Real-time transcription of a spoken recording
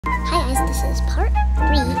is part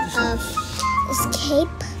 3 of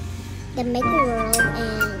Escape the Mega World,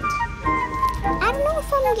 and I don't know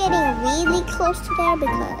if I'm getting really close to there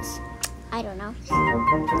because I don't know.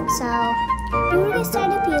 So before we get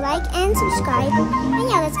started, please like and subscribe, and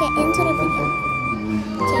yeah, let's get into the video.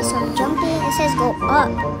 Okay, so I'm jumping. It says go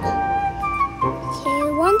up.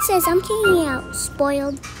 Okay, one says I'm kicking out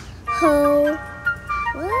spoiled hoe.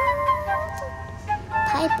 What?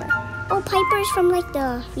 Piper. Oh, Piper's from like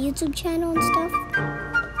the YouTube channel and stuff.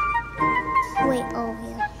 Wait, oh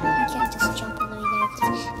yeah. I can't just jump over there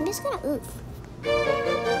because I'm just gonna oof.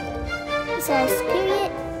 It says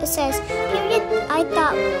period. I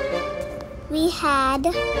thought we had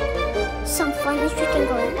some fun and freaking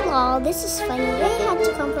going. Lol, this is funny. They had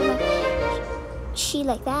to come from a she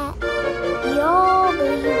like that. Y'all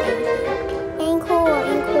believe anything. Encore.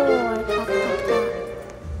 Clap, clap, clap.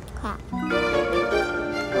 Clap.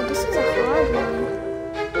 Oh, this is a hard one.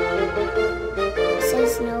 It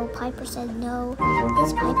says no. Piper said no.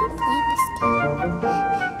 Is Piper playing this game?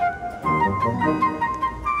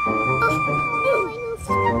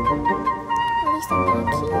 At least I'm back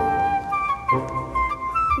here.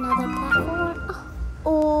 Another platform.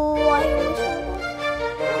 Oh, I almost heard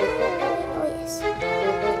that. Oh, yes.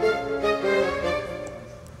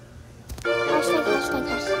 Hashtag.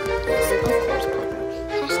 Yes, of course, Piper.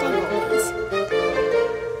 Hashtag always.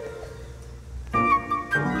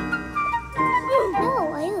 No,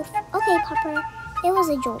 I oof. Okay, Piper. It was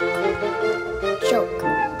a joke.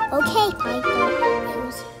 Okay, Piper. It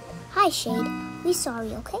was... Hi, Shade. We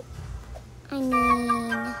sorry, okay? I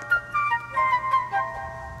mean...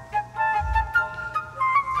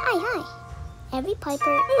 Hi. Every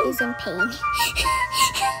Piper is in pain.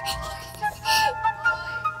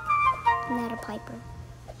 Not a Piper.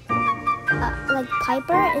 Like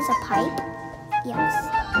Piper is a pipe? Yes.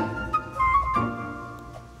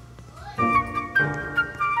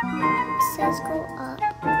 It says go up.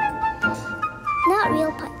 Not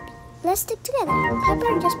real pipe. Let's stick together. Piper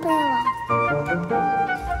and just play along.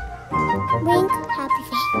 Wink, happy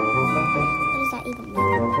face. What does that even mean?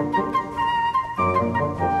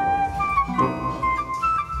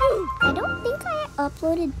 I don't think I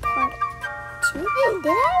uploaded part 2. Did I?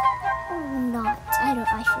 Or not? I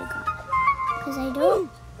forgot. Because I don't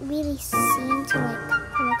really seem to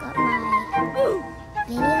look up my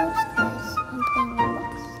videos because I'm playing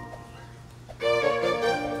Roblox.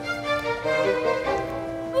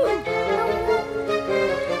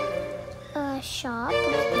 Shop. Okay. I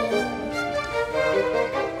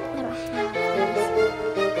don't have these.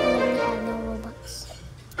 I literally have no Robux.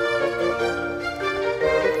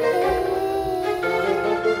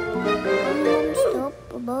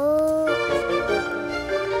 Unstoppable.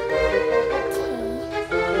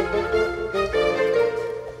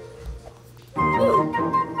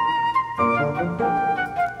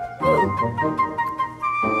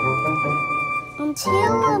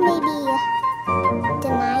 Until maybe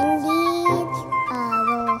the 90s,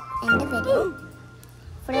 we'll end the video.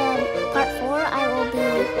 For the part 4, I will be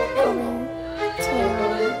going till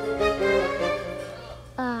 100.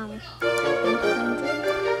 And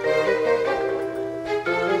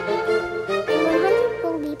 100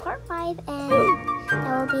 will be part 5, and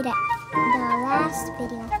that will be the last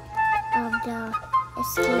video of the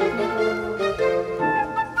Escape Mega World.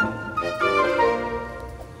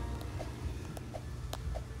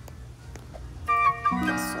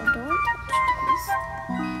 So don't touch these.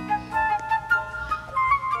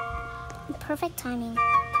 Perfect timing.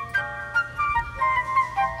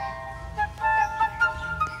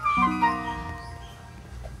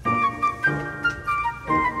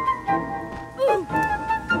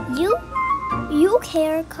 You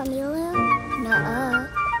care, Camila? Nuh-uh.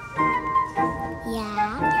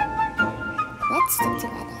 Yeah. Let's stick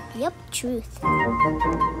together. Yup, truth. I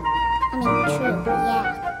mean, true, yeah.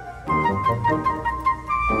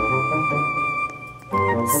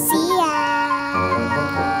 See ya.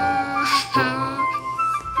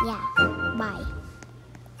 Yeah,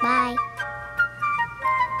 bye.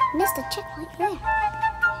 Missed a checkpoint there.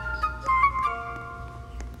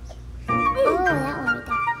 Oh, that one right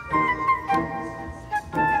there.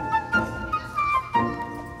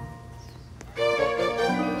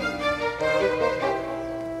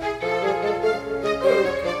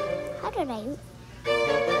 How did I?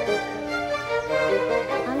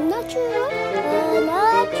 I'm not sure.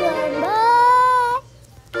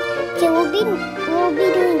 Okay, we'll be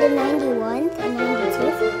doing the 91th and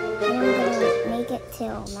 92th, and I'm gonna make it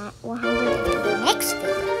till 100 in the next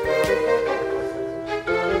video.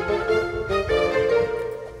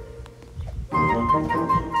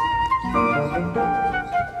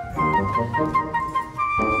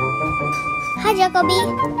 Hi, Jacoby.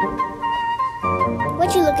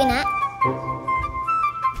 What you looking at?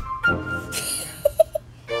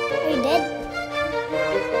 Are you dead?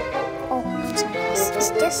 Oh, I'm sorry.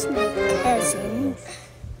 Is this my cousin?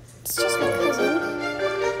 It's just my cousin.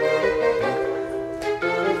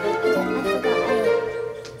 I forgot.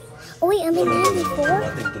 Oh wait, I'm in 94.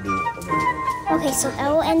 Nothing to do with the video. Okay, so I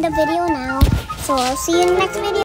will end the video now. So I'll see you in the next video.